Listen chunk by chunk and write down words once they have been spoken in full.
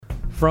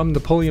From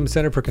the Pulliam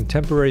Center for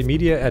Contemporary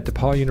Media at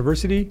DePaul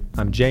University,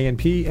 I'm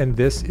JNP, and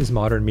this is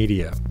Modern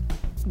Media.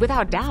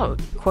 Without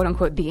doubt,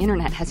 quote-unquote, the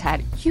internet has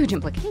had huge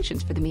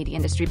implications for the media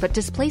industry, but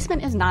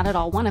displacement is not at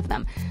all one of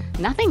them.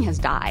 Nothing has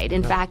died.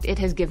 In fact, it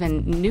has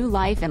given new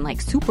life and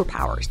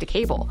superpowers to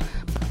cable.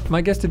 My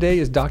guest today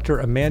is Dr.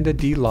 Amanda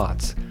D.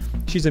 Lotz.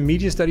 She's a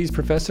media studies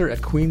professor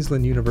at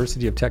Queensland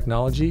University of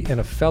Technology and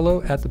a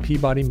fellow at the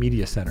Peabody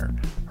Media Center.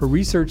 Her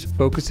research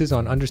focuses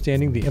on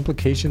understanding the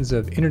implications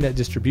of internet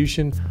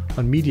distribution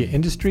on media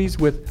industries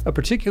with a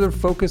particular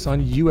focus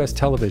on U.S.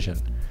 television.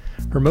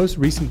 Her most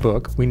recent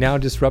book, We Now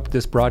Disrupt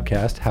This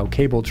Broadcast, How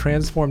Cable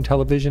Transformed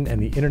Television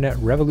and the Internet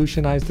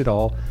Revolutionized It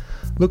All,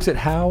 looks at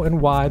how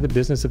and why the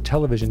business of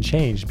television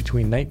changed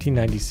between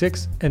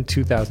 1996 and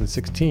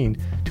 2016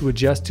 to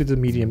adjust to the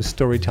medium's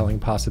storytelling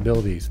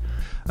possibilities.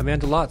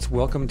 Amanda Lotz,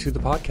 welcome to the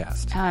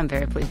podcast. Oh, I'm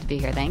very pleased to be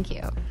here. Thank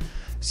you.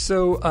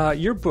 So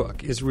your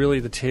book is really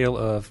the tale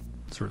of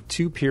sort of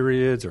two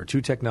periods or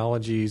two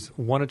technologies,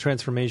 one a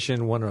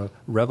transformation, one a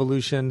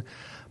revolution,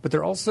 but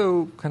they're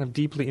also kind of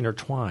deeply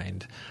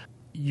intertwined.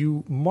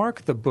 You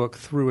mark the book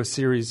through a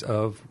series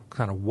of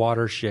kind of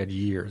watershed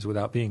years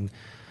without being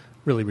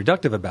really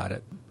reductive about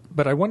it.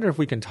 But I wonder if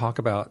we can talk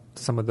about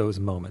some of those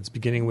moments,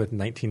 beginning with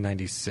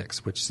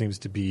 1996, which seems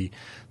to be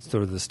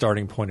sort of the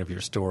starting point of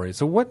your story.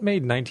 So what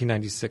made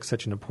 1996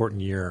 such an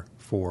important year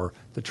for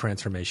the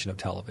transformation of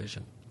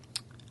television?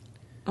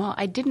 Well,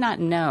 I did not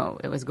know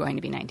it was going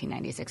to be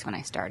 1996 when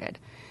I started.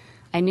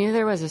 I knew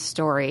there was a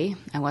story.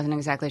 I wasn't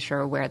exactly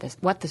sure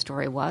what the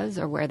story was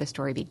or where the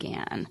story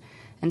began.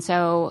 And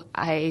so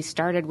I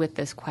started with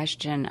this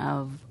question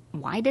of,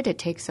 why did it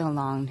take so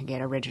long to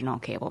get original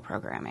cable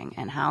programming,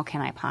 and how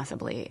can I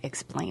possibly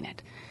explain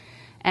it?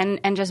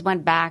 And just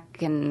went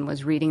back and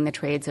was reading the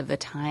trades of the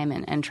time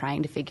and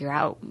trying to figure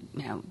out,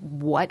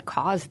 what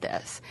caused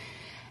this.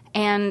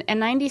 And in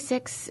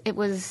 96, it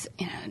was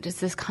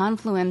just this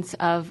confluence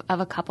of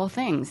a couple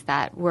things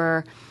that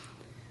were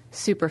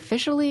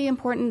superficially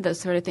important,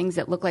 those sort of things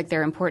that look like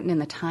they're important in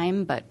the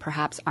time but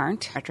perhaps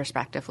aren't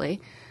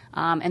retrospectively.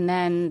 And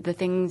then the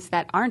things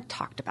that aren't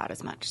talked about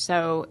as much.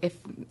 So if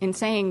in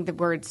saying the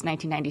words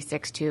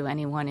 1996 to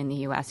anyone in the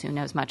U.S. who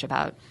knows much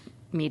about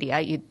media,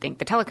 you'd think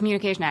the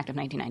Telecommunication Act of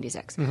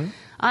 1996. Mm-hmm.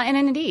 And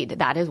indeed,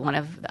 that is one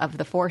of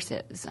the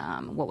forces.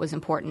 What was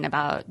important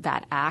about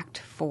that act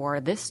for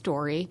this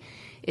story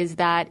is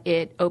that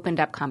it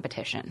opened up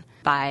competition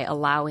by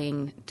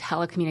allowing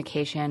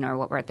telecommunication, or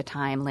what were at the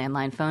time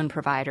landline phone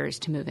providers,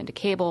 to move into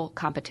cable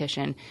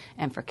competition,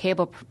 and for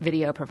cable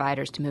video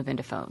providers to move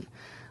into phone.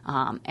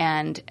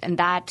 And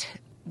that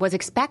was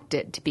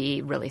expected to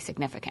be really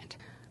significant.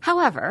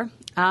 However,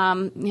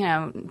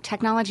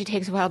 technology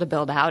takes a while to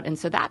build out, and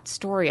so that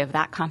story of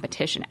that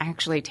competition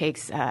actually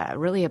takes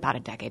really about a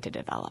decade to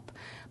develop.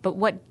 But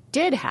what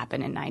did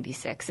happen in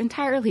 96,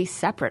 entirely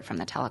separate from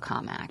the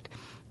Telecom Act,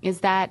 is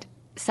that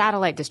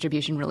satellite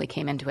distribution really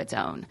came into its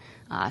own.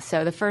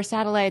 So the first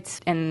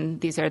satellites,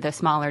 and these are the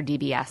smaller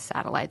DBS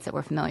satellites that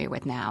we're familiar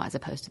with now, as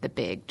opposed to the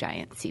big,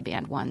 giant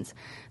C-band ones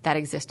that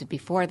existed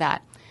before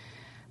that.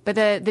 But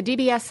the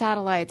DBS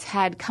satellites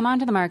had come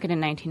onto the market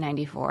in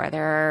 1994.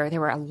 There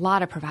were a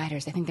lot of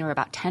providers. I think there were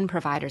about 10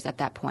 providers at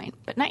that point.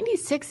 But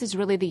 96 is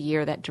really the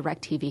year that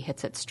DirecTV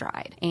hits its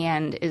stride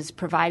and is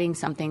providing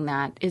something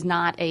that is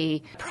not a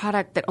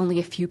product that only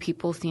a few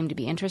people seem to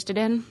be interested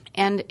in.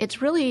 And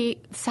it's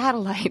really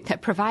satellite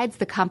that provides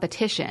the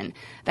competition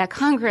that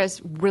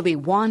Congress really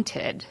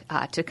wanted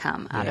to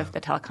come out of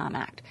the Telecom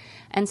Act.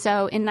 And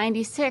so in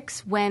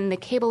 96, when the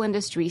cable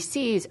industry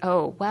sees,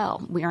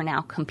 we are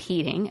now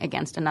competing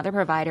against another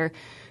provider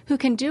who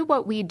can do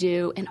what we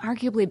do and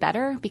arguably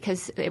better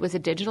because it was a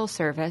digital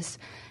service.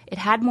 It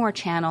had more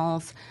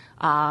channels.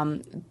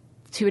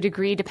 To a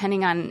degree,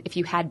 depending on if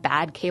you had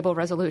bad cable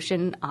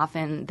resolution,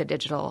 often the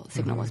digital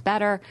signal was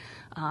better.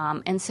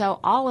 And so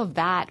all of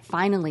that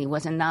finally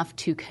was enough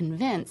to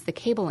convince the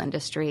cable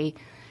industry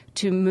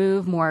to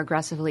move more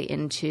aggressively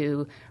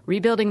into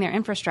rebuilding their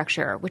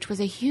infrastructure, which was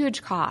a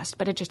huge cost,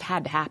 but it just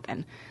had to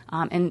happen,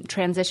 and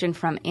transition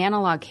from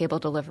analog cable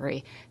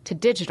delivery to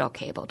digital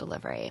cable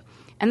delivery.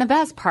 And the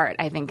best part,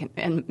 I think,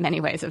 in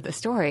many ways of the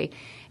story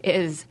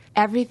is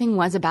everything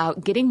was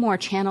about getting more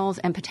channels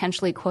and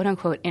potentially,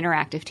 quote-unquote,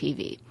 interactive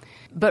TV.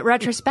 But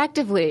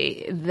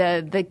retrospectively,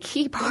 the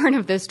key part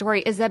of this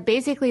story is that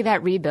basically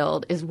that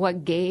rebuild is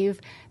what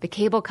gave the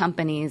cable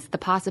companies the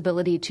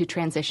possibility to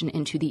transition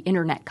into the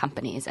internet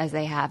companies as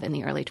they have in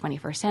the early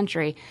 21st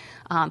century.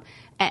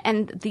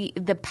 And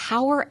the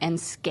power and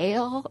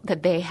scale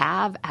that they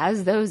have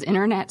as those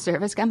internet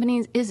service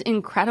companies is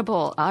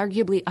incredible,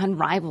 arguably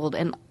unrivaled,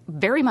 and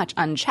very much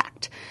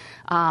unchecked.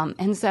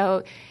 And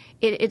so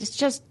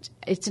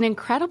it's an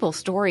incredible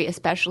story,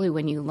 especially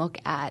when you look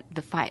at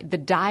the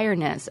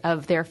direness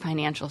of their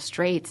financial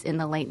straits in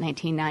the late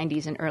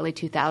 1990s and early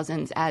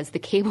 2000s as the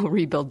cable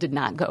rebuild did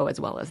not go as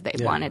well as they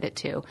wanted it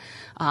to,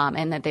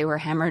 and that they were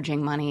hemorrhaging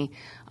money.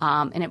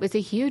 And it was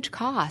a huge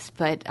cost,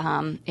 but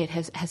it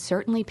has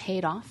certainly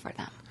paid off for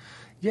them.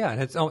 Yeah,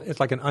 and it's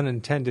like an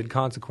unintended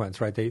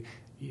consequence, right?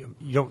 you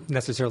don't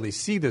necessarily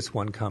see this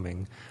one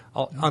coming,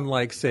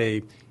 unlike,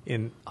 say,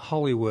 in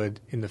Hollywood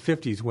in the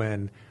 50s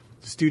when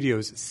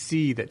studios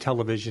see that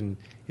television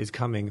is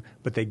coming,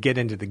 but they get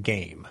into the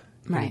game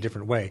in a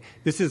different way.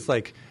 This is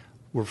like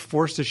we're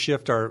forced to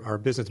shift our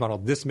business model.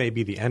 This may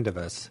be the end of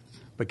us,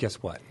 but guess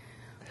what?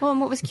 Well,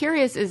 and what was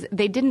curious is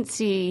they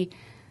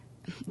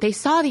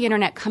saw the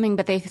internet coming,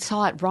 but they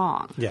saw it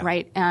wrong,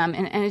 right?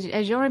 And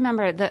as you'll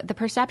remember, the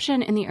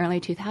perception in the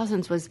early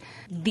 2000s was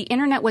the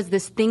internet was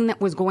this thing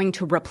that was going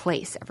to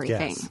replace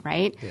everything,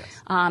 right? Yes.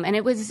 And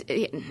it was,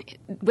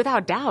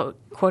 without doubt,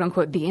 quote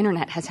unquote, the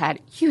internet has had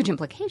huge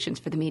implications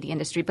for the media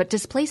industry, but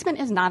displacement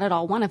is not at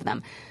all one of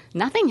them.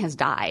 Nothing has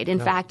died. In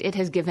fact, it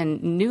has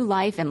given new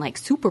life and like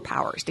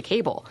superpowers to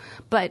cable.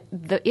 But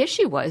the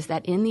issue was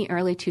that in the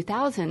early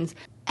 2000s,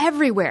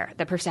 everywhere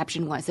the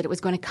perception was that it was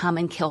going to come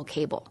and kill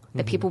cable,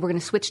 that people were going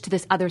to switch to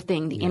this other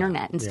thing, the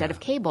internet, instead of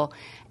cable.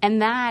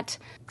 And that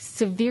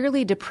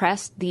severely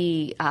depressed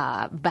the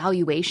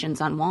valuations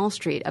on Wall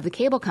Street of the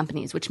cable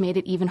companies, which made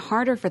it even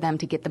harder for them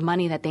to get the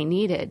money that they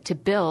needed to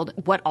build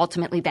what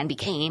ultimately then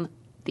became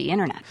the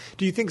internet.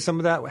 Do you think some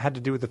of that had to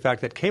do with the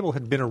fact that cable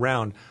had been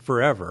around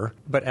forever,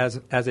 but as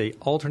a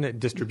alternate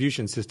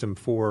distribution system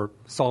for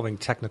solving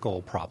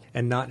technical problems,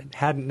 and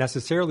hadn't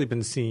necessarily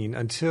been seen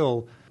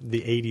until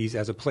the 80s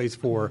as a place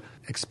for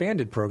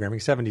expanded programming,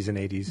 70s and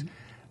 80s.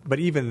 But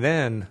even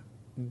then,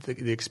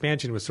 the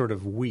expansion was sort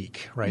of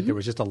weak, right? There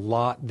was just a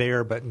lot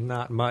there, but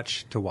not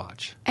much to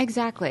watch.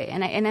 Exactly.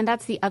 And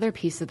that's the other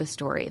piece of the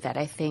story that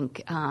I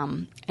think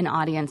an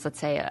audience, let's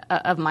say,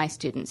 of my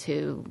students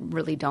who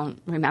really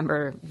don't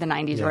remember the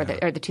 90s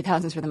or the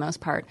 2000s for the most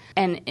part.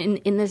 And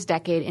in this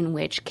decade in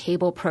which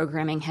cable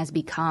programming has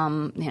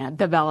become,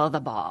 the belle of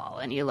the ball,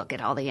 and you look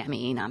at all the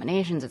Emmy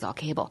nominations, it's all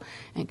cable.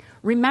 And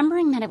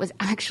remembering that it was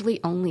actually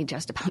only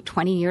just about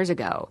 20 years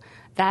ago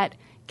that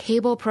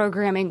cable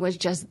programming was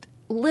just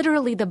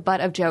literally the butt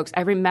of jokes.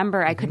 I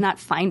remember I could not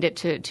find it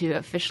to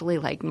officially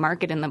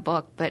mark it in the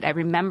book, but I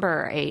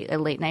remember a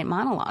late night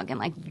monologue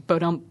and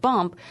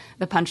bump,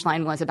 the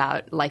punchline was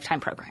about Lifetime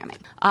programming.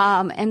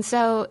 And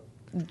so,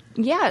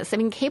 yes, I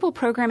mean, cable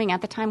programming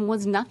at the time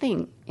was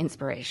nothing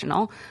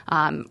inspirational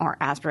or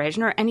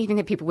aspirational or anything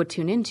that people would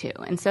tune into.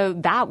 And so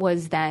that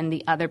was then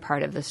the other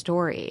part of the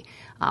story.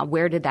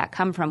 Where did that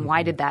come from?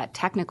 Why did that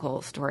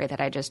technical story that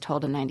I just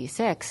told in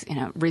 96,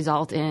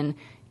 result in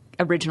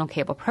original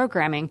cable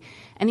programming?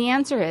 And the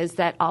answer is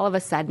that all of a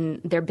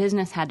sudden their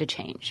business had to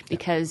change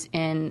because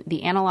in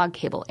the analog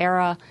cable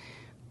era,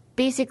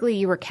 basically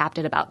you were capped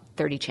at about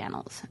 30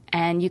 channels.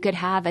 And you could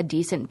have a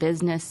decent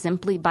business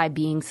simply by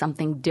being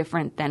something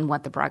different than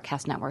what the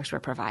broadcast networks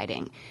were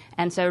providing.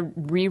 And so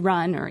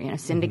rerun or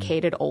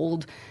syndicated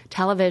old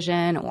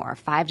television or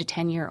 5 to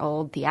 10 year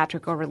old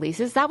theatrical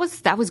releases, that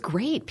was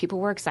great. People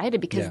were excited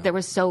because there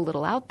was so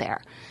little out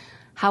there.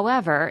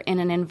 However, in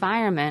an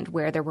environment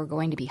where there were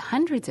going to be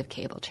hundreds of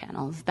cable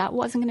channels, that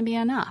wasn't going to be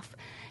enough.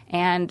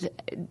 And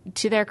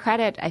to their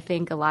credit, I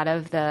think a lot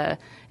of the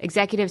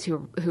executives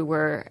who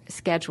were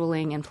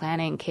scheduling and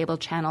planning cable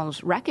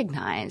channels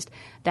recognized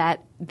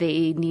that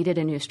they needed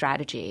a new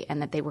strategy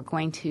and that they were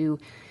going to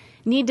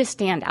need to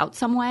stand out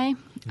some way,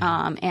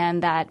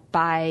 and that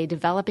by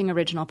developing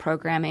original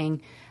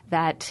programming,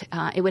 that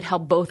it would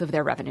help both of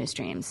their revenue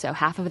streams. So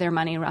half of their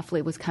money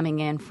roughly was coming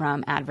in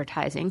from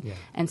advertising,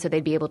 and so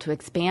they'd be able to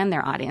expand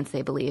their audience,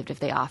 they believed, if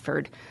they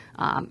offered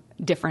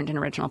different and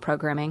original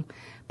programming.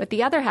 But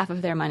the other half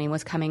of their money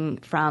was coming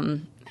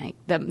from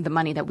the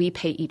money that we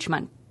pay each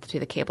month to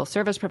the cable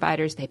service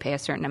providers. They pay a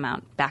certain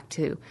amount back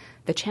to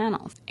the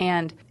channels.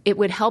 And it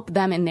would help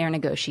them in their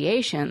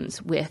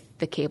negotiations with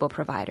the cable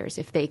providers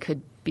if they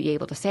could be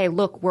able to say,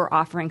 look, we're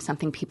offering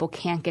something people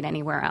can't get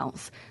anywhere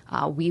else.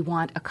 We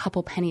want a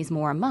couple pennies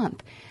more a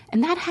month.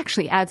 And that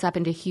actually adds up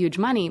into huge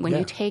money when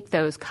you take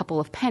those couple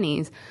of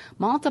pennies,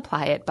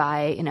 multiply it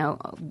by,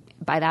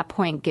 by that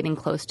point getting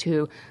close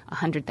to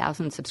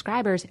 100,000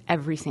 subscribers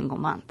every single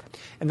month.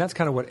 And that's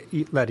kind of what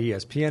led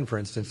ESPN, for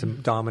instance, to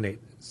dominate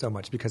so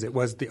much because it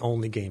was the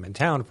only game in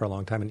town for a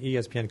long time, and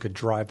ESPN could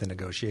drive the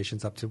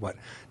negotiations up to,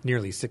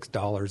 nearly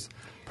 $6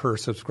 per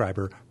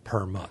subscriber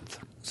per month.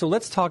 So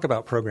let's talk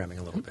about programming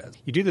a little bit.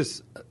 You do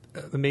this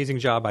amazing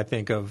job, I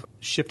think, of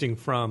shifting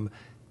from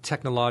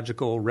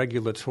technological,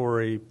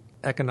 regulatory,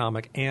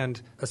 economic,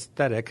 and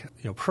aesthetic,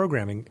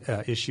 programming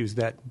issues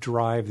that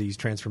drive these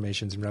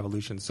transformations and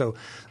revolutions. So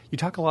you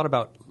talk a lot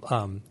about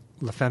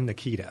La Femme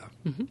Nikita,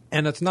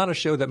 and it's not a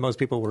show that most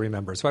people will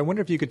remember. So I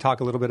wonder if you could talk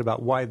a little bit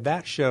about why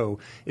that show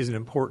is an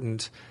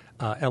important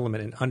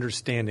element in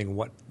understanding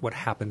what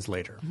happens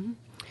later.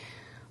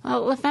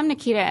 Well, La Femme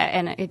Nikita,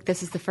 and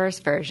this is the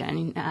first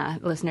version.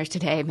 Listeners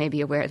today may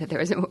be aware that there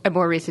was a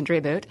more recent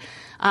reboot.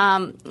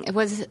 It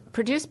was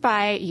produced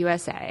by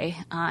USA,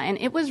 and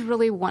it was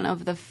really one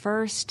of the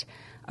first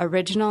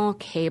original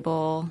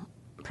cable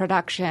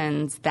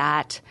productions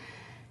that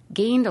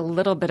gained a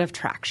little bit of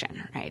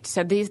traction, right?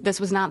 So this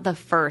was not the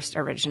first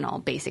original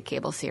basic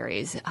cable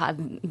series.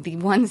 The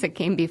ones that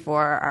came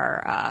before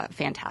are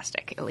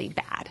fantastically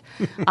bad.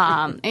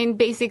 And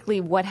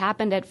basically what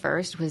happened at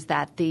first was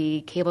that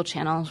the cable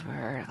channels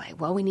were like,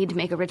 well, we need to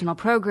make original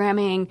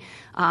programming.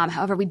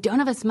 However, we don't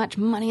have as much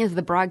money as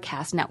the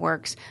broadcast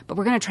networks, but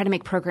we're going to try to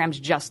make programs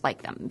just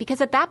like them.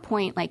 Because at that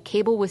point, like,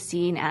 cable was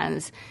seen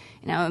as,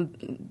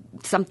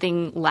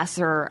 something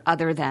lesser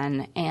other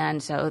than,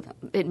 and so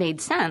it made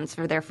sense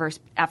for their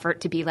first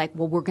effort to be like,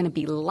 well, we're going to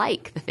be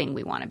like the thing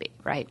we want to be,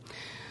 right?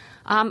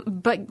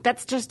 But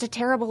that's just a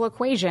terrible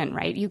equation,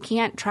 right? You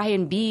can't try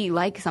and be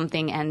like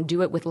something and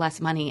do it with less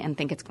money and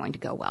think it's going to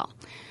go well.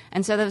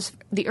 And so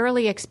the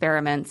early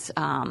experiments,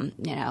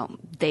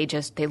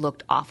 they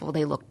looked awful,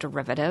 they looked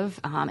derivative,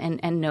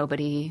 and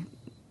nobody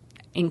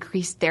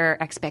increased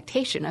their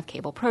expectation of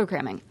cable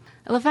programming.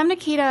 La Femme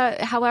Nikita,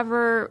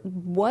 however,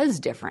 was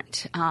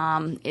different.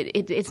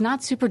 It's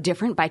not super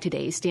different by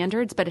today's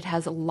standards, but it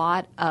has a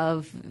lot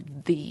of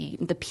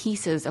the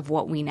pieces of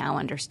what we now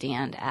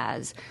understand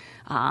as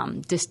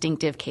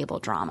distinctive cable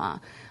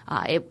drama.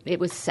 It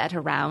was set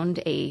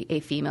around a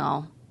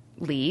female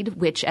lead,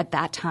 which at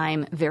that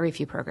time very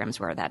few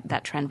programs were.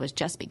 That trend was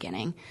just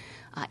beginning.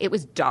 It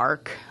was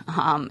dark,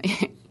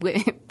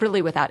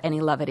 really without any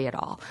levity at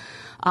all.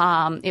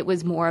 It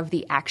was more of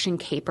the action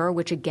caper,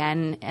 which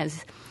again,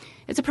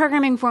 it's a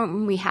programming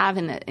form we have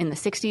in the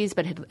 60s,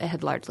 but it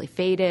had largely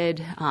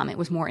faded. It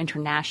was more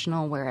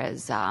international,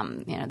 whereas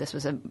this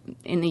was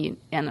in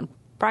the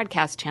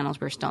broadcast channels,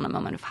 we were still in a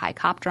moment of high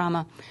cop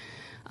drama,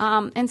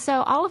 and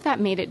so all of that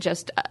made it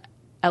just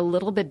a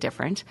little bit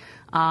different.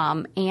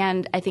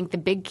 And I think the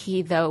big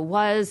key, though,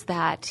 was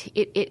that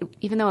it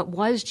even though it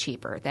was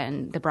cheaper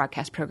than the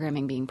broadcast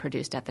programming being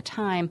produced at the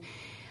time,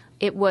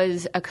 it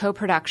was a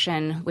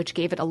co-production, which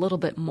gave it a little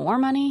bit more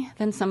money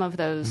than some of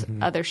those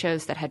other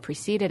shows that had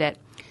preceded it.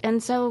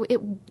 And so it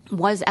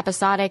was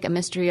episodic, a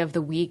mystery of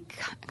the week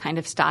kind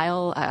of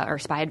style, or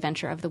spy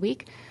adventure of the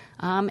week.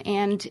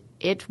 And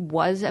it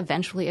was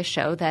eventually a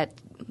show that,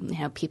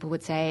 people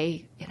would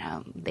say,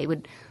 they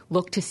would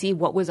look to see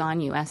what was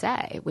on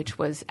USA, which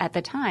was at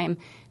the time,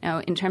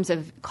 in terms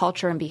of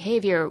culture and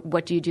behavior,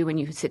 what do you do when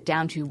you sit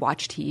down to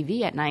watch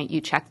TV at night?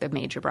 You check the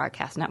major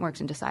broadcast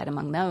networks and decide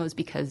among those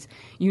because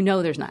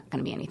there's not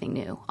going to be anything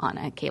new on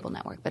a cable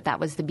network. But that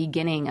was the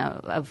beginning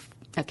of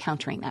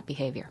countering that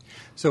behavior.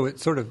 So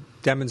it sort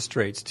of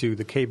demonstrates to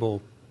the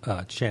cable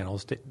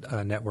channels,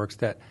 networks,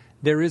 that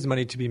there is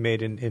money to be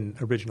made in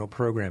original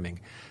programming.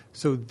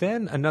 So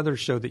then another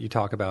show that you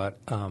talk about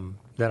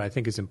that I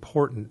think is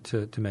important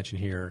to mention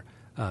here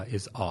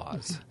is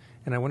Oz.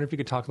 And I wonder if you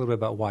could talk a little bit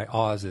about why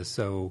Oz is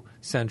so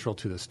central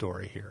to the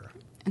story here.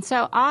 And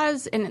so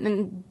Oz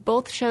and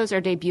both shows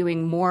are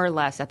debuting more or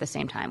less at the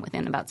same time,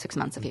 within about 6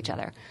 months of each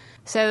other.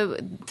 So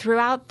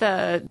throughout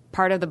the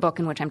part of the book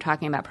in which I'm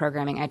talking about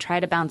programming, I try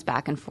to bounce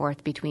back and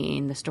forth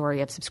between the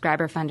story of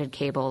subscriber-funded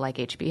cable like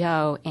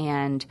HBO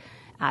and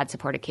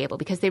ad-supported cable,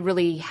 because they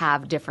really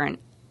have different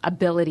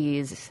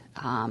abilities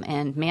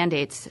and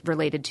mandates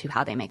related to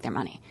how they make their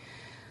money.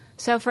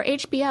 So for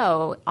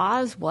HBO,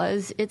 Oz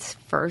was its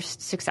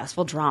first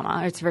successful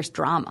drama, its first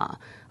drama,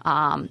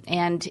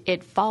 and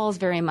it falls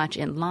very much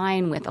in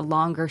line with a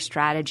longer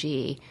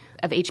strategy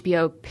of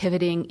HBO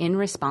pivoting in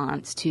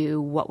response to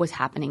what was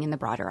happening in the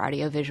broader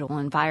audiovisual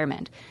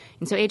environment.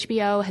 And so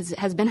HBO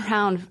has been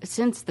around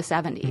since the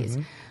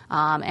 70s,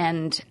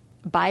 and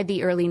by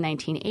the early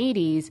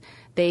 1980s,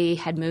 they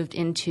had moved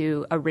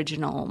into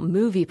original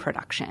movie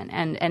production.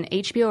 And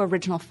HBO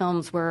original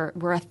films were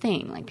a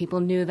thing. Like, people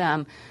knew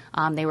them.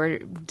 They were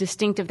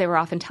distinctive. They were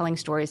often telling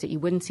stories that you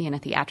wouldn't see in a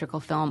theatrical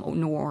film,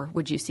 nor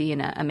would you see in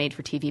a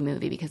made-for-TV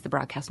movie, because the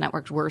broadcast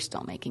networks were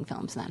still making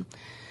films then.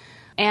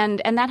 And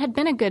that had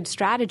been a good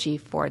strategy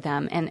for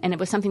them, and it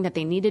was something that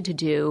they needed to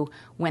do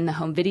when the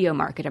home video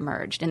market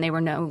emerged, and they were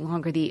no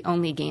longer the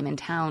only game in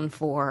town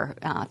for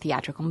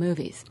theatrical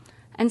movies.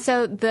 And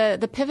so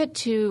the pivot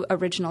to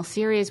original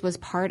series was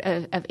part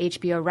of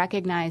HBO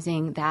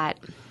recognizing that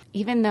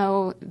even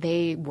though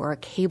they were a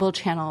cable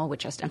channel,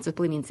 which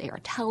ostensibly means they are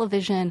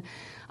television,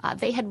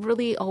 they had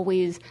really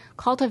always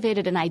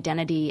cultivated an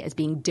identity as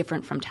being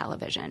different from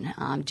television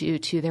due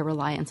to their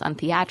reliance on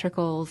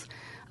theatricals,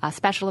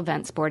 special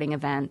events, sporting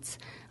events,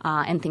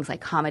 and things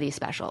like comedy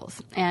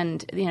specials.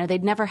 And,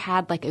 they'd never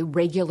had like a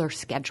regular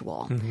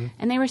schedule.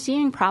 And they were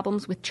seeing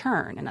problems with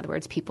churn. In other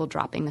words, people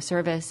dropping the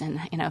service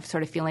and,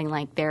 sort of feeling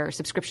like their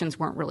subscriptions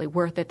weren't really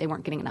worth it. They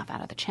weren't getting enough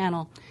out of the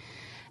channel.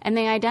 And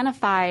they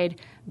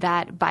identified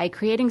that by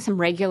creating some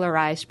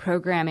regularized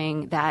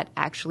programming that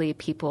actually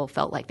people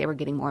felt like they were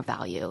getting more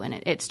value. And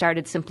it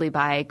started simply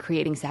by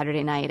creating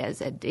Saturday night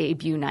as a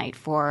debut night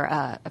for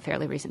a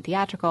fairly recent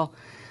theatrical.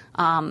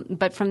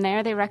 But from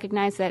there, they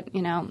recognized that,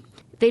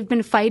 they've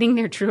been fighting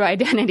their true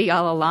identity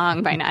all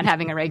along by not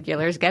having a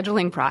regular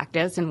scheduling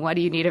practice. And what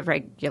do you need of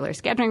regular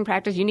scheduling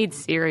practice? You need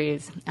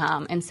series.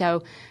 And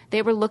so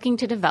they were looking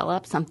to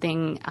develop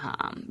something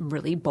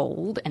really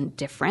bold and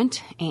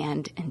different,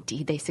 and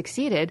indeed they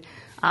succeeded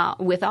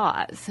with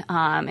Oz.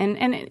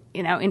 And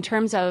you know, in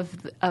terms of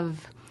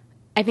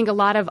I think a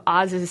lot of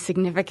Oz's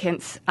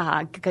significance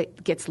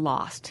gets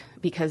lost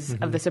because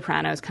of The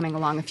Sopranos coming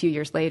along a few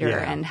years later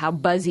and how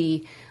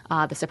buzzy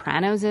The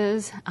Sopranos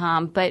is.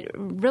 But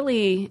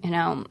really, you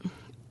know,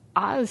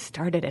 Oz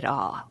started it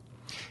all.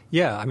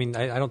 Yeah, I mean,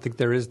 I don't think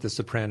there is The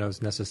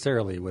Sopranos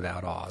necessarily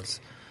without Oz,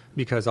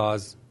 because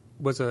Oz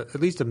was at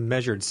least a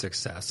measured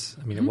success.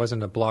 I mean, it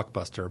wasn't a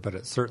blockbuster, but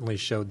it certainly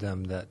showed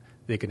them that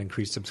they could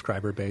increase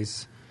subscriber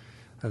base.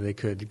 They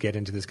could get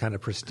into this kind of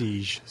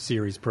prestige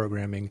series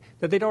programming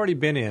that they'd already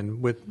been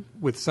in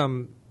with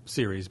some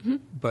series,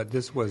 but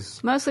this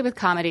was mostly with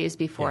comedies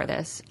before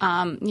this.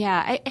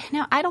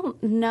 I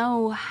don't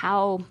know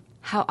how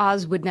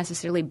Oz would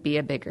necessarily be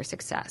a bigger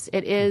success.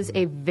 It is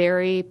a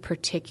very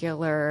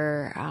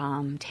particular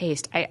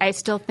taste. I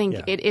still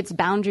think it's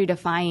boundary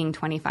defying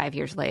 25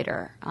 years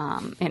later.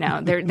 You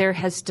know, there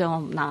has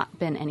still not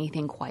been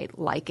anything quite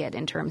like it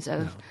in terms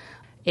of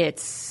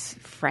its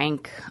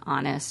frank,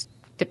 honest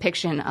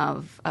depiction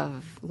of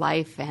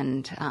life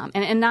and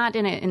not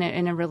in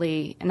a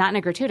really not in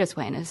a gratuitous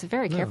way, and it's a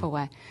very careful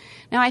way.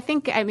 Now,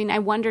 I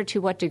wonder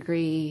to what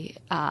degree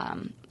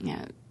you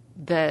know,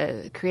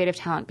 the creative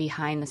talent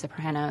behind The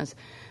Sopranos,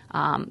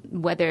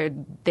 whether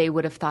they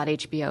would have thought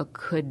HBO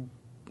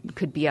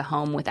could be a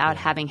home without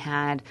having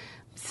had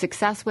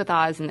success with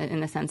Oz in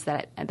the sense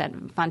that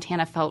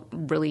Fontana felt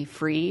really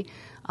free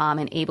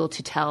and able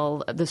to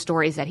tell the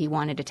stories that he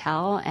wanted to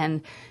tell.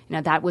 And you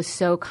know, that was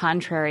so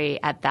contrary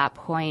at that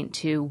point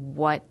to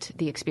what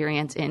the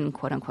experience in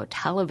quote-unquote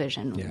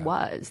television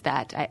was,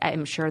 that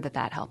I'm sure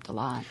that helped a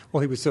lot.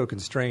 Well, he was so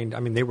constrained. I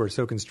mean, they were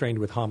so constrained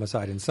with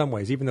Homicide in some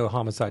ways. Even though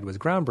Homicide was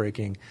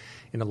groundbreaking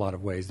in a lot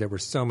of ways, there were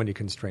so many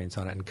constraints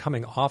on it. And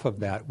coming off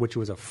of that, which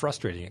was a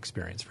frustrating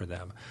experience for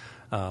them,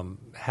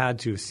 had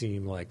to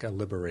seem like a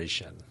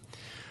liberation.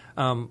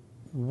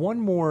 One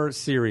more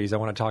series I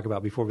want to talk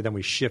about before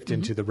we shift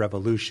into The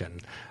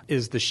Revolution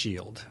is The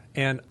Shield.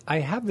 And I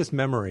have this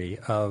memory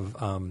of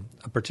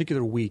a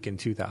particular week in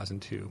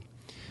 2002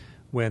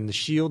 when The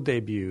Shield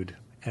debuted,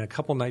 and a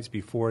couple nights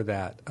before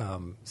that,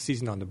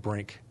 Season on the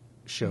Brink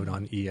showed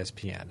on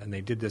ESPN. And they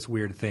did this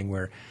weird thing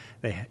where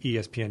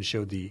ESPN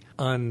showed the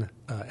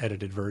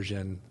unedited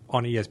version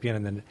on ESPN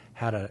and then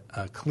had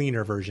a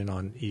cleaner version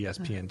on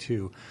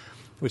ESPN2,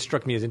 which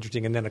struck me as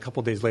interesting. And then a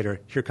couple days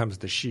later, here comes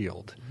The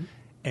Shield.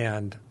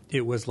 And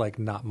it was like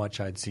not much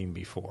I'd seen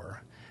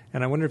before.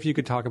 And I wonder if you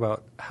could talk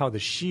about how The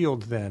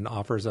Shield then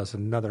offers us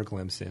another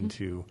glimpse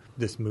into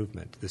this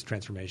movement, this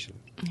transformation.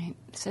 Right.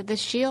 So The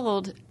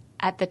Shield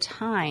at the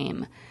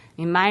time,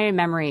 I mean, my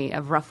memory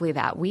of roughly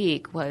that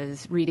week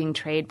was reading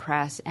trade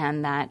press,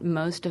 and that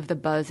most of the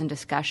buzz and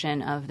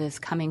discussion of this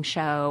coming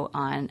show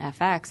on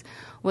FX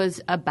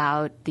was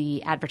about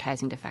the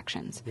advertising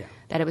defections,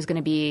 that it was going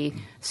to be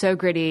so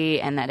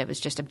gritty and that it was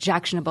just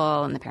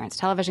objectionable, and the Parents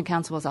Television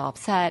Council was all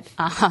upset.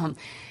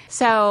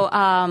 So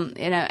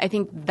I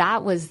think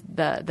that was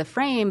the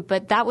frame,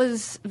 but that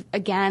was,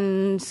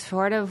 again,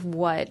 sort of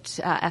what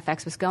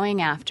FX was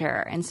going after.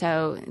 And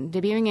so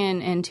debuting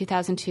in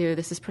 2002,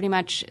 this is pretty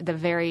much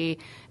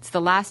it's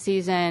the last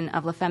season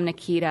of La Femme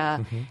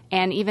Nikita.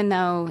 And even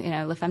though,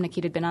 La Femme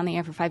Nikita had been on the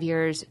air for 5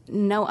 years,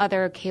 no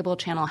other cable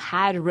channel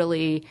had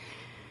really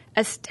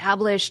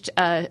established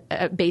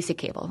a basic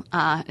cable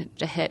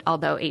to hit,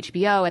 although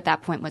HBO at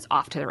that point was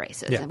off to the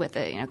races with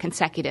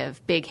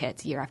consecutive big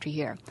hits year after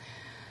year.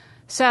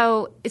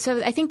 So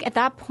I think at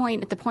that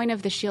point, at the point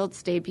of The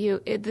Shield's debut,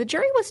 the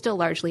jury was still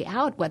largely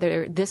out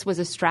whether this was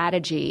a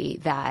strategy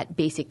that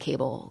basic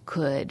cable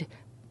could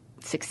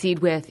succeed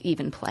with,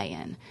 even play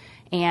in.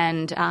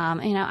 And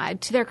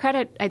to their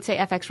credit, I'd say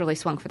FX really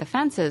swung for the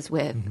fences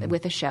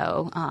with the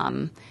show,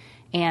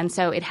 and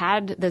so it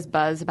had this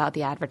buzz about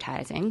the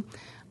advertising.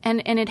 And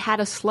it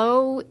had a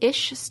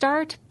slow-ish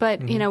start,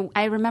 but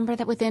I remember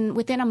that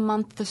within a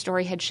month the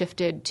story had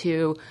shifted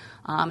to,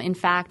 in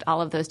fact,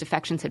 all of those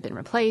defections had been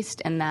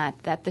replaced, and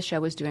that the show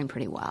was doing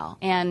pretty well.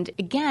 And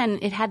again,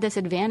 it had this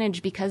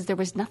advantage because there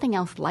was nothing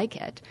else like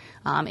it.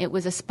 It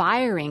was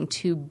aspiring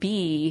to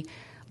be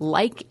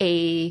like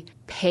a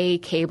pay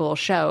cable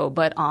show,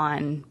 but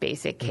on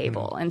basic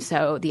cable. And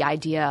so the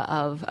idea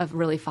of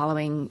really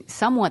following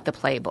somewhat the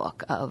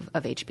playbook of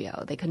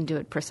HBO. They couldn't do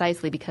it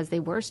precisely because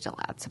they were still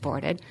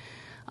ad-supported.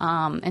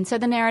 And so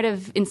the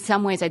narrative, in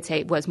some ways, I'd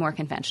say was more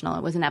conventional.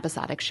 It was an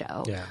episodic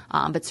show,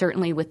 but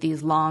certainly with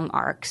these long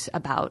arcs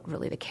about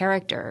really the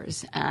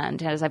characters.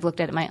 And as I've looked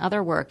at my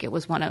other work, it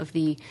was one of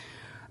the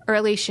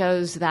early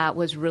shows that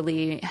was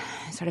really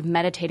sort of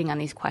meditating on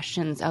these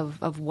questions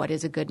of what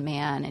is a good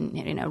man,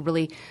 and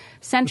really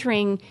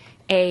centering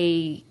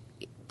a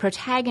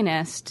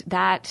protagonist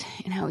that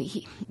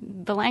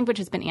the language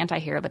has been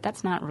anti-hero, but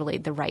that's not really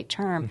the right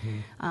term.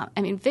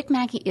 Vic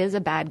Mackey is a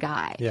bad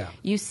guy.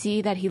 You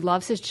see that he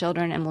loves his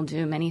children and will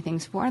do many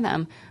things for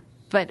them,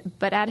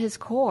 But at his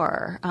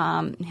core,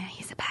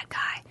 he's a bad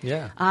guy.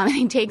 Yeah. And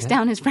he takes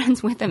down his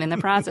friends with him in the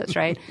process,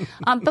 right?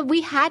 But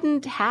we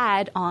hadn't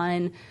had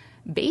on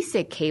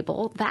basic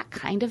cable that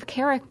kind of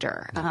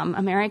character.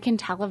 American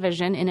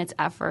television, in its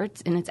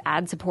efforts, in its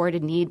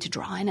ad-supported need to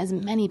draw in as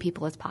many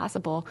people as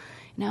possible,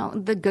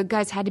 the good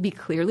guys had to be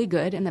clearly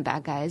good and the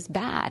bad guys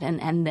bad.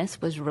 And this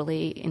was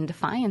really in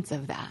defiance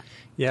of that.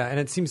 Yeah, and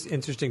it seems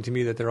interesting to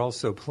me that they're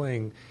also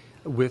playing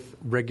with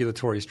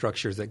regulatory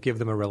structures that give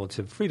them a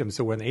relative freedom.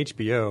 So when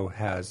HBO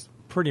has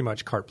pretty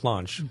much carte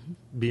blanche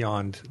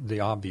beyond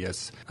the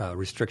obvious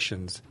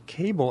restrictions,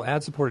 cable,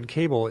 ad-supported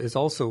cable, is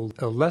also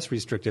a less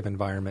restrictive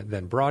environment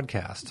than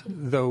broadcast,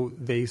 though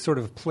they sort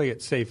of play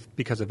it safe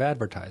because of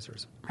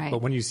advertisers. Right.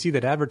 But when you see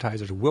that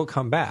advertisers will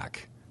come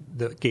back,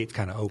 the gate's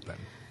kind of open.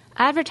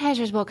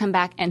 Advertisers will come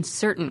back, and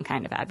certain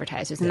kind of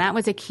advertisers. And that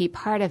was a key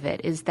part of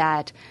it, is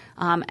that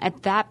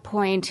at that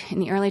point in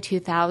the early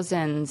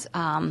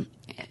 2000s,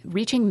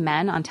 reaching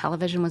men on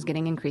television was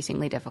getting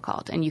increasingly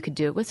difficult. And you could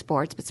do it with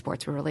sports, but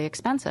sports were really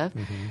expensive.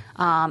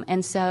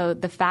 And so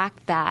the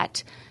fact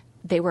that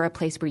they were a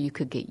place where you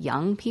could get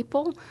young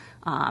people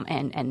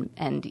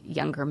and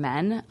younger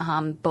men,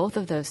 both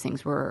of those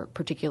things were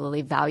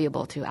particularly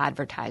valuable to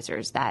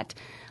advertisers that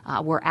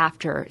were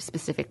after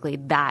specifically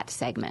that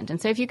segment.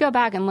 And so if you go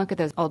back and look at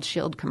those old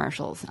Shield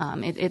commercials,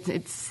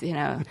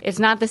 it's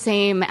not the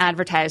same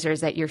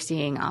advertisers that you're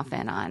seeing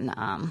often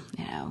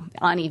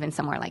on even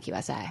somewhere like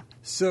USA.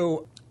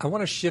 So I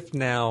want to shift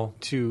now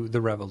to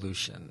the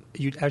revolution.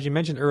 As you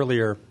mentioned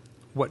earlier,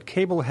 what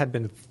cable had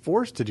been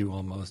forced to do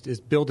almost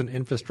is build an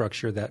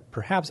infrastructure that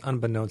perhaps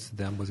unbeknownst to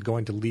them was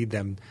going to lead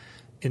them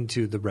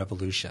into the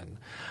revolution,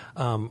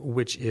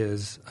 which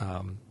is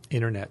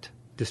internet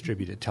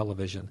distributed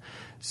television.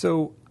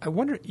 So I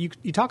wonder, you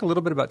talk a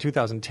little bit about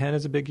 2010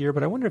 as a big year,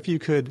 but I wonder if you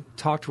could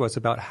talk to us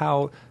about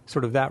how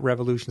sort of that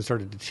revolution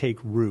started to take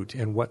root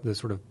and what the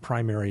sort of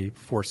primary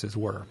forces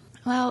were.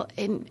 Well,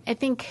 I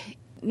think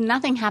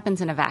nothing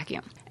happens in a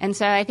vacuum. And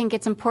so I think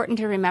it's important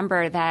to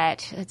remember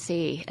that,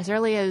 as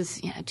early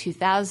as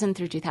 2000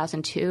 through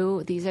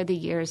 2002, these are the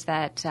years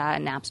that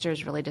Napster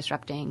is really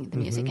disrupting the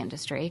music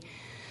industry.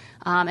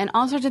 And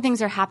all sorts of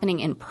things are happening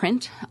in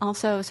print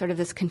also, sort of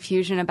this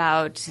confusion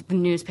about the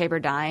newspaper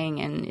dying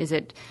and is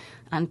it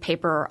on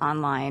paper or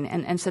online.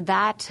 And so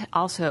that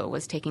also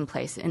was taking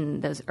place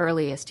in those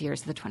earliest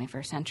years of the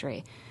 21st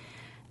century.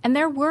 And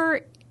there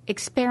were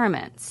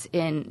experiments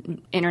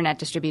in internet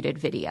distributed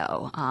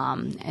video.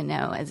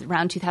 As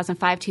around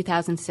 2005,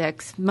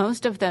 2006,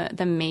 most of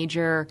the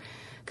major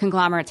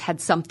conglomerates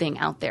had something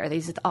out there.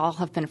 These all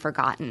have been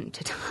forgotten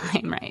to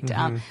time,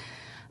 right?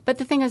 But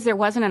the thing is, there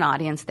wasn't an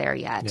audience there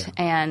yet,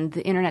 and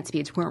the internet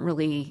speeds weren't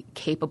really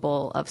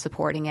capable of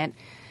supporting it.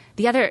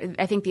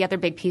 I think the other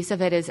big piece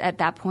of it is at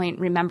that point,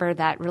 remember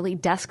that really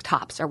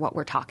desktops are what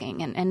we're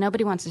talking, and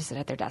nobody wants to sit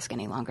at their desk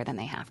any longer than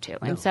they have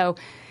to. And so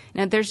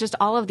there's just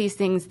all of these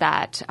things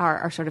that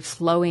are sort of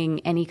slowing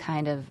any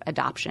kind of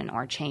adoption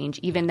or change,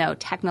 even though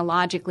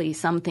technologically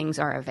some things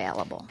are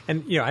available.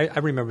 And I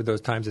remember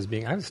those times as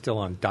being, I was still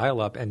on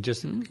dial-up and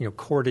just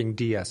courting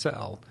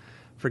DSL.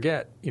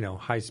 Forget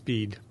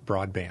high-speed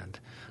broadband.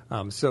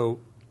 So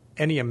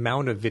any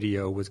amount of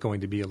video was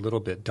going to be a little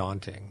bit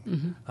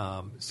daunting.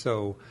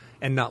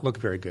 And not look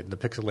very good. The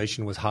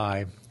pixelation was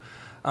high.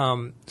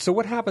 So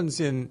what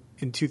happens in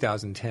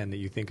 2010 that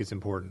you think is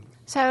important?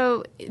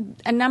 So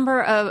a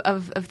number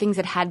of things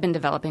that had been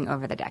developing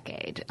over the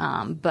decade.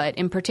 But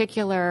in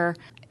particular,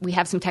 we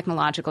have some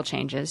technological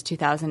changes.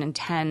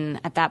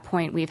 2010, at that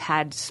point, we've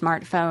had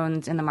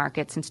smartphones in the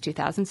market since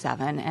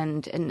 2007.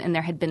 And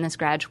there had been this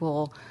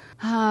gradual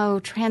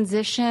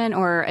transition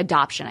or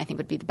adoption, I think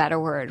would be the better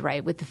word,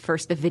 right? With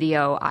the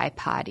video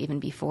iPod, even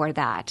before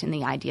that, and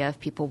the idea of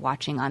people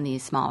watching on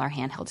these smaller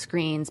handheld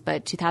screens.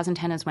 But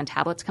 2010 is when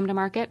tablets come to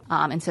market.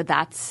 And so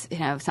that's,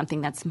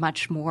 something that's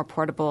much more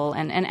portable.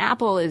 And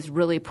Apple is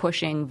really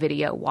pushing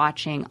video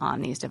watching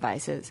on these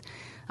devices.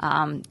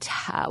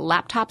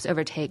 Laptops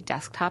overtake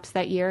desktops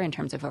that year in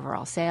terms of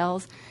overall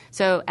sales.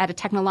 So at a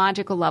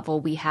technological level,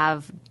 we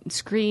have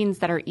screens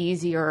that are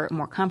easier,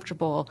 more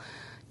comfortable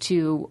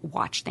to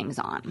watch things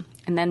on.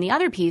 And then the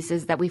other piece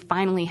is that we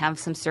finally have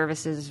some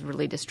services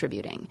really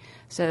distributing.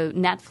 So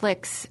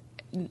Netflix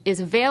is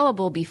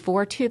available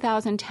before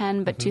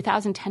 2010, but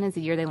 2010 is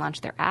the year they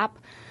launched their app.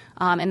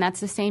 And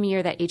that's the same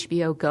year that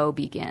HBO Go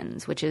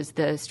begins, which is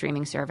the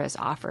streaming service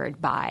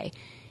offered by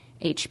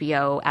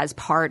HBO as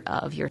part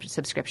of your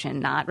subscription,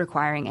 not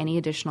requiring any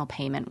additional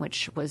payment,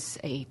 which was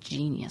a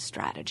genius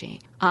strategy.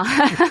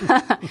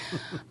 But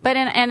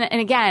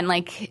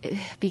again,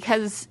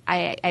 because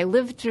I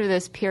lived through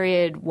this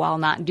period while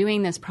not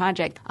doing this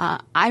project,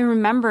 I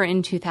remember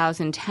in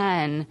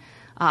 2010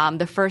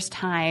 the first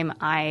time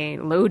I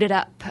loaded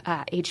up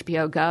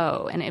HBO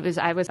Go, and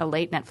I was a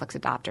late Netflix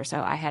adopter, so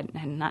I had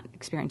not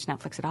experienced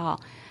Netflix at all,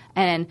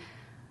 and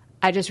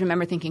I just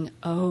remember thinking,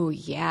 oh,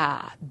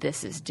 yeah,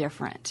 this is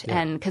different. Yeah.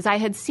 And because I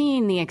had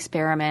seen the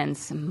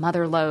experiments,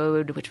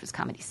 Motherlode, which was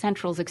Comedy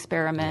Central's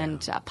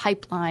experiment,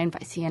 Pipeline by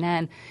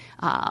CNN,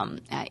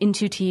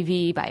 Into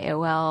TV by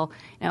AOL,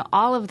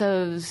 all of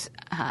those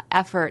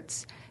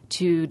efforts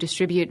to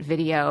distribute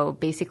video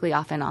basically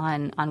often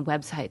on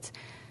websites.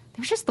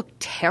 They just looked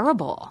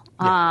terrible,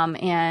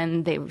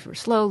 and they were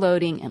slow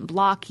loading and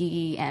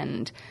blocky,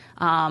 and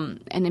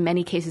in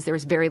many cases there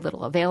was very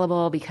little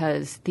available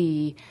because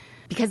the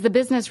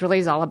business really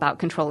is all about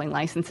controlling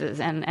licenses,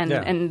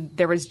 and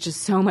there was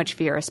just so much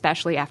fear,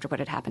 especially after what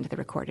had happened to the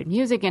recorded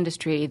music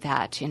industry,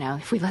 that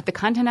if we let the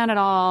content out at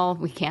all,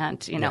 we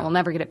can't, we'll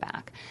never get it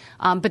back.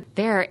 But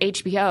there,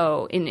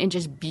 HBO, in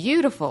just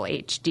beautiful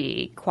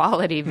HD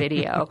quality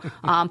video,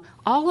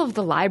 all of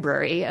the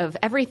library of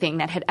everything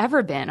that had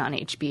ever been on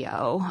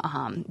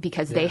HBO,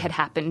 because they had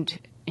happened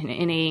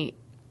in a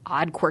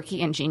odd,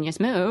 quirky, ingenious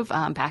move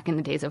back in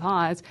the days of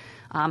Oz,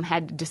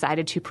 had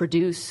decided to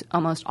produce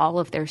almost all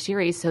of their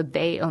series, so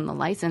they own the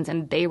license,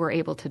 and they were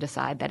able to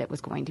decide that it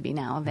was going to be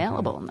now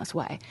available in this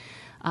way.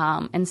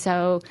 And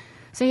so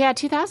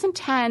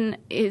 2010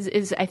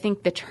 is I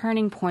think the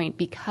turning point,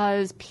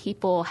 because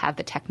people have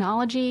the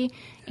technology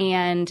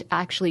and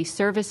actually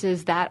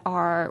services that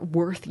are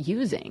worth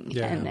using.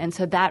 Yeah. And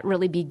so that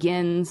really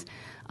begins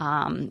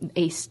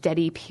a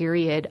steady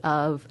period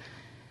of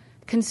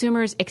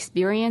consumers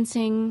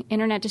experiencing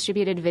internet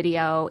distributed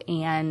video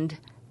and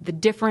the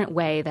different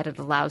way that it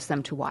allows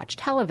them to watch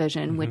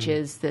television, which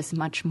is this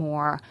much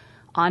more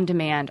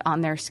on-demand,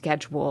 on their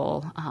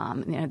schedule.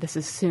 This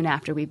is soon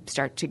after we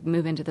start to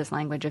move into this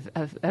language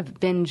of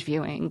binge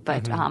viewing,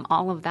 but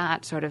all of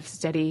that sort of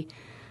steadily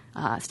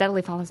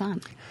follows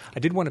on. I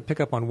did want to pick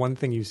up on one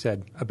thing you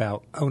said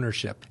about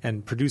ownership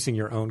and producing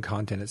your own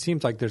content. It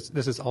seems like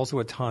this is also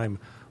a time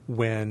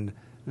when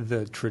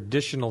the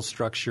traditional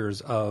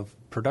structures of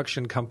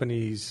production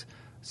companies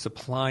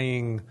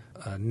supplying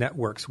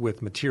networks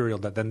with material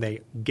that then they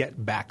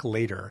get back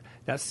later,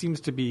 that seems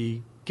to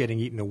be getting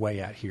eaten away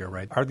at here,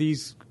 right? Are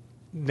these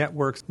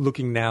networks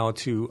looking now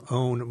to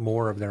own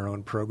more of their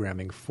own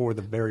programming for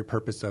the very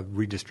purpose of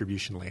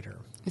redistribution later?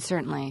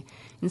 Certainly.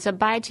 And so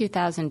by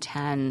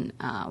 2010,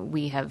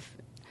 we have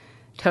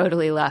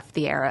totally left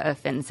the era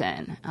of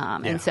FinCEN.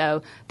 And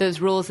so those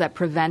rules that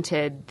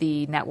prevented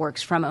the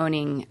networks from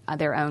owning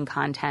their own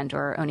content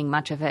or owning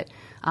much of it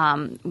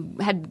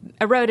had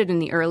eroded in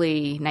the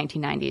early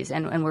 1990s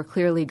and were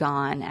clearly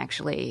gone,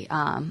 actually,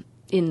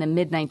 in the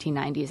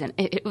mid-1990s. And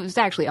it was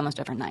actually almost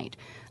overnight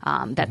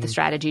that the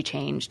strategy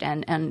changed,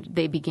 and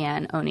they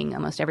began owning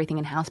almost everything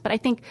in-house. But I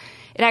think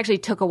it actually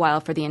took a while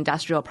for the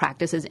industrial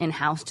practices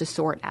in-house to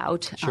sort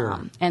out.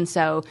 Sure. And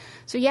so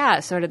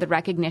sort of the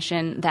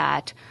recognition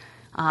that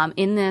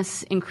in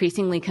this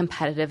increasingly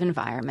competitive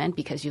environment,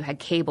 because you had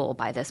cable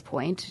by this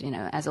point,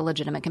 as a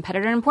legitimate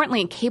competitor. And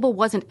importantly, cable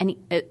wasn't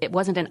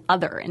an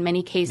other. In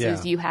many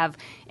cases, you have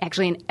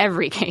actually in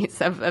every case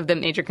of the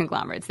major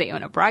conglomerates, they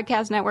own a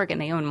broadcast network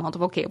and they own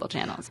multiple cable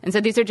channels. And so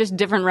these are just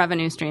different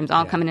revenue streams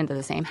all coming into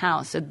the same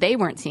house. So they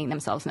weren't seeing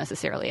themselves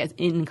necessarily as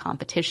in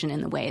competition in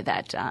the way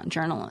that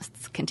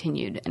journalists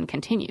continue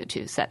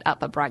to set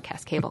up a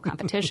broadcast cable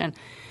competition.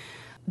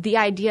 The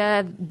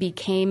idea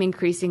became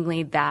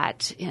increasingly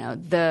that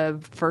the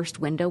first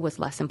window was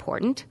less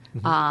important,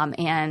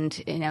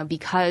 and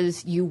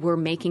because you were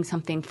making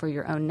something for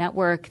your own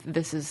network,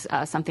 this is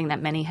something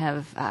that many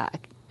have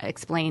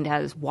explained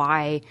as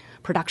why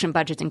production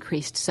budgets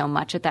increased so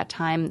much at that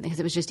time, because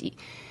it was just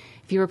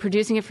if you were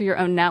producing it for your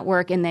own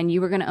network and then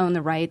you were going to own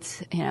the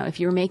rights, if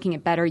you were making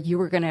it better, you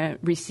were going to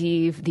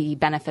receive the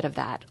benefit of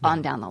that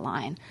on down the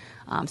line.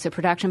 So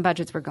production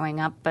budgets were going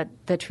up, but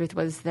the truth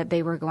was that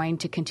they were going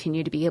to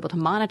continue to be able to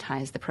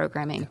monetize the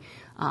programming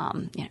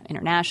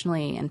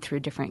internationally and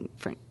through different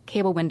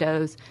cable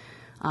windows.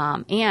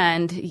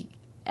 And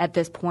at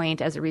this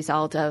point, as a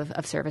result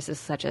of services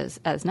such as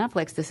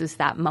Netflix, this is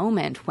that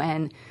moment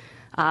when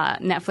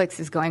Netflix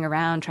is going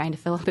around trying to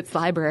fill up its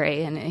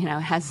library and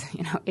has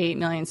 8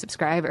 million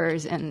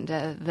subscribers, and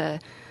the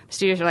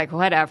studios are like,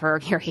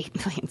 whatever, you're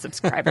 8 million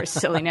subscribers,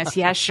 silliness.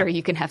 Yeah, sure,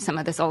 you can have some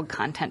of this old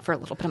content for a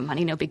little bit of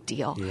money, no big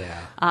deal.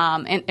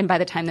 Yeah. And by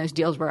the time those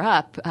deals were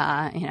up,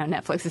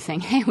 Netflix is saying,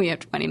 hey, we have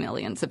 20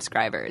 million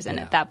subscribers, and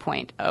at that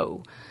point,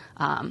 the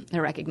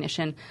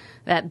recognition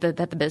that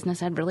the business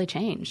had really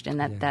changed,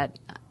 and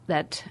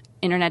that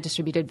internet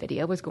distributed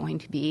video was going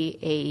to be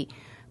a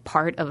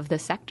part of the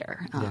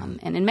sector.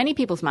 And in many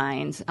people's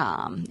minds,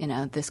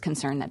 this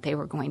concern that they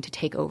were going to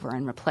take over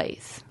and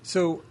replace.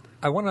 So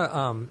I want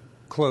to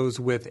close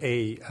with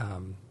a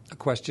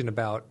question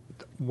about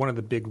one of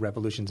the big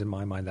revolutions in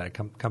my mind that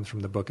comes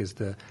from the book is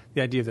the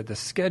idea that the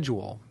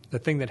schedule, the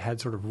thing that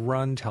had sort of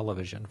run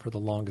television for the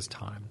longest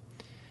time,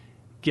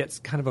 gets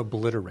kind of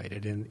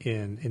obliterated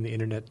in the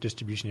internet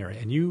distribution area.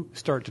 And you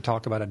start to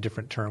talk about a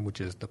different term,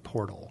 which is the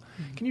portal.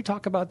 Can you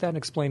talk about that and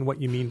explain what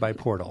you mean by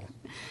portal?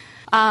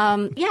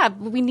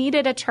 We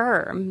needed a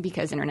term,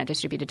 because internet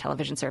distributed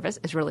television service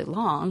is really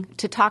long,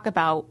 to talk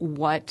about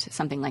what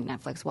something like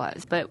Netflix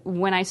was. But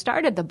when I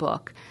started the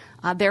book,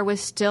 there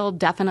was still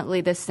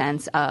definitely this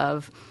sense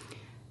of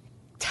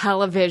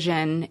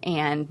television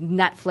and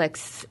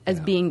Netflix as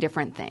being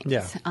different things.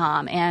 Yeah.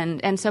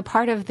 And so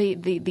part of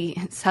the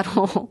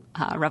subtle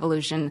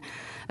revolution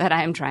that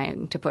I'm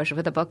trying to push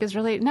with the book is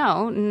really,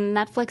 no,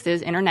 Netflix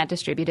is internet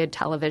distributed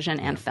television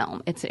and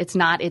film. It's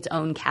not its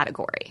own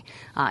category.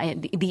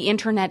 The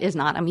internet is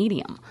not a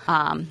medium.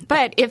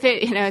 But if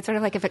it, it's sort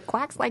of like if it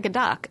quacks like a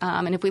duck,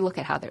 and if we look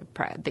at how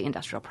the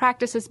industrial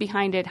practices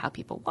behind it, how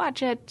people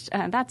watch it,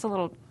 that's a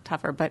little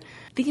tougher. But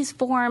these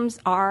forms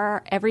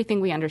are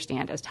everything we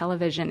understand as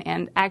television.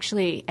 And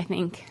actually, I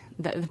think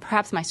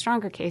perhaps my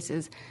stronger case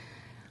is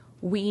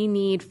we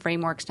need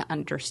frameworks to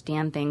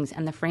understand things,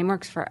 and the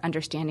frameworks for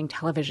understanding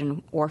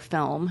television or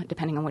film,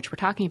 depending on which we're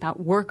talking about,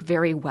 work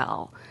very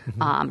well,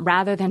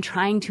 rather than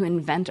trying to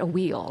invent a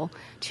wheel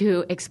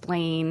to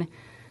explain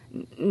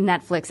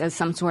Netflix as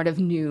some sort of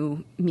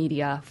new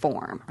media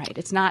form, right?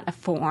 It's not a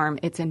form,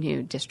 it's a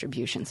new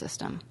distribution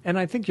system. And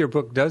I think your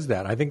book does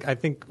that. I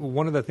think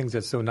one of the things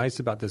that's so nice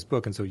about this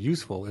book and so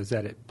useful is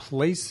that it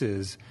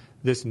places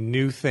this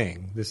new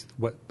thing, this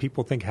what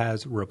people think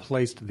has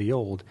replaced the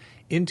old,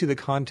 into the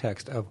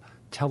context of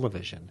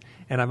television.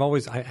 And I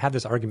have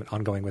this argument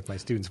ongoing with my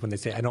students when they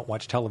say, I don't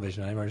watch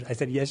television. I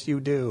said, yes, you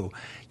do.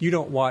 You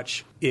don't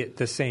watch it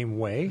the same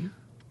way,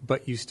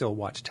 but you still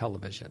watch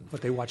television.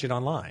 But they watch it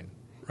online.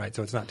 Right,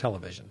 so it's not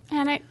television.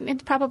 And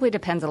it probably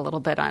depends a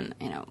little bit on,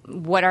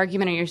 what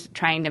argument are you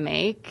trying to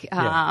make,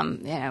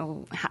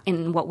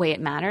 in what way it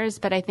matters.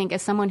 But I think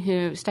as someone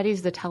who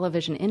studies the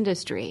television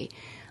industry,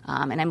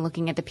 and I'm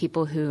looking at the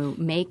people who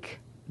make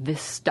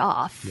this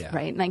stuff,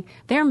 right? Like,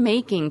 they're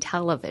making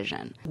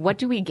television. What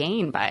do we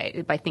gain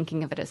by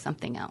thinking of it as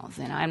something else?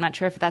 I'm not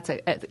sure if that's a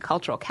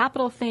cultural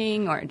capital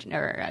thing or a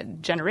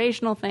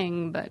generational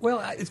thing, but well,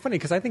 it's funny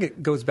because I think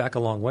it goes back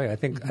a long way. I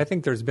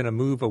think there's been a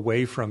move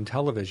away from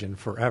television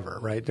forever,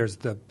 right? There's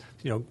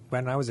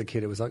when I was a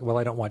kid, it was like, well,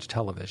 I don't watch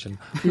television.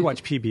 We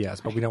watch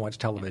PBS, but we don't watch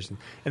television.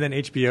 And then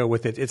HBO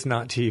with it's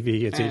not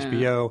TV, it's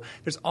HBO.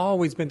 There's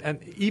always been,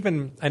 and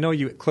even I know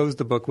you closed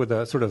the book with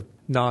a sort of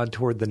nod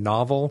toward the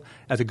novel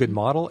as a good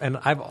model, and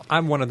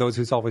I'm one of those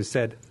who's always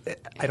said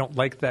I don't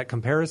like that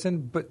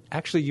comparison, but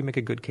actually you make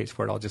a good case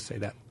for it. I'll just say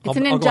that. It's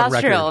an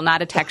industrial,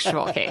 not a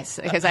textual case,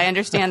 because I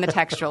understand the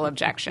textual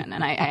objection,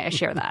 and I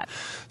share that.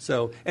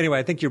 So anyway,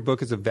 I think your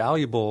book is a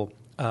valuable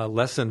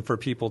lesson for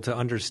people to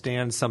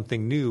understand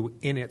something new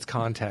in its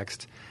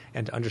context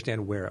and to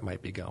understand where it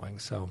might be going.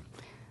 So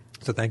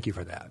thank you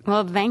for that.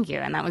 Well, thank you.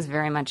 And that was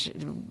very much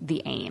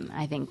the aim,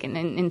 I think, and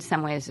in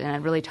some ways,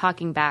 really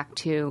talking back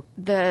to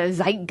the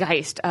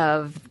zeitgeist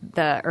of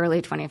the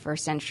early 21st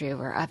century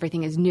where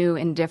everything is new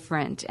and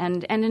different.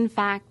 And in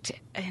fact,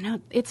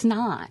 it's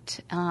not.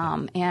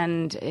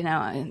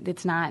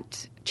 It's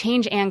not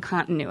change and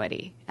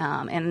continuity.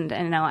 And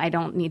I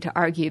don't need to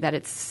argue that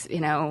it's,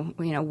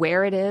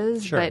 where it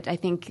is. Sure. But I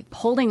think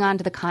holding on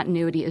to the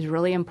continuity is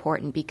really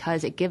important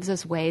because it gives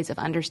us ways of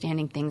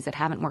understanding things that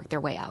haven't worked their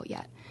way out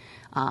yet.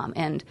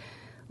 And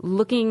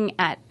looking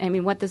at,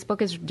 what this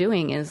book is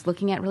doing is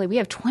looking at we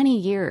have 20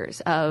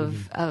 years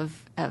of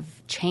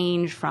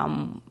change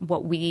from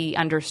what we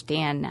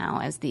understand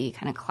now as the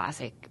kind of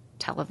classic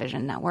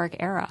television network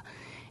era.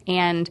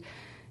 And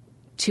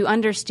to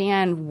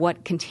understand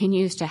what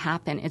continues to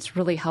happen, it's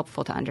really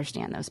helpful to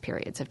understand those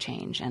periods of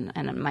change. And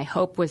my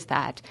hope was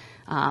that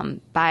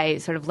by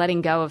sort of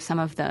letting go of some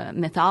of the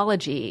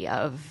mythology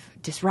of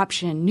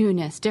disruption,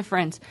 newness,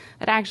 difference,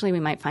 that actually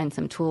we might find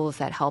some tools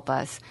that help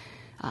us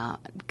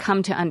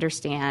come to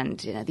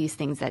understand these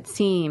things that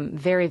seem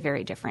very,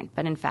 very different.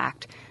 But in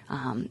fact,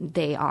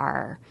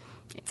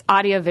 it's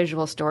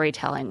audiovisual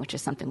storytelling, which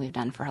is something we've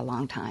done for a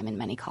long time in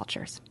many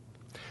cultures.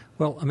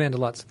 Well, Amanda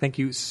Lotz, thank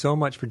you so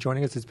much for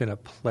joining us. It's been a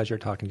pleasure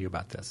talking to you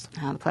about this.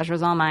 The pleasure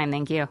is all mine.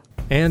 Thank you.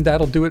 And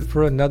that'll do it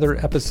for another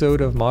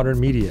episode of Modern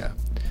Media.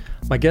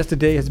 My guest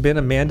today has been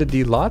Amanda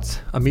D. Lotz,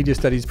 a media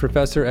studies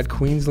professor at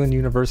Queensland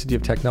University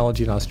of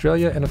Technology in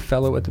Australia and a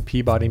fellow at the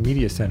Peabody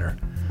Media Center.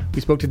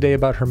 We spoke today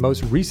about her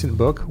most recent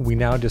book, We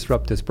Now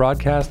Disrupt This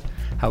Broadcast,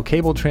 How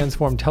Cable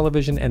Transformed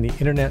Television and the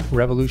Internet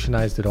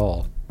Revolutionized It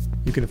All.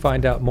 You can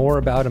find out more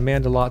about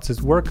Amanda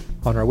Lotz's work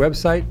on our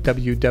website,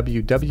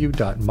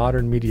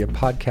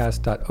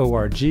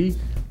 www.modernmediapodcast.org.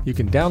 You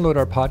can download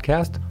our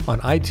podcast on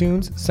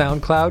iTunes,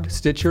 SoundCloud,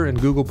 Stitcher, and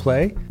Google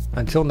Play.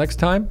 Until next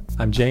time,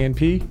 I'm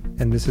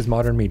JNP, and this is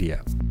Modern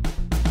Media.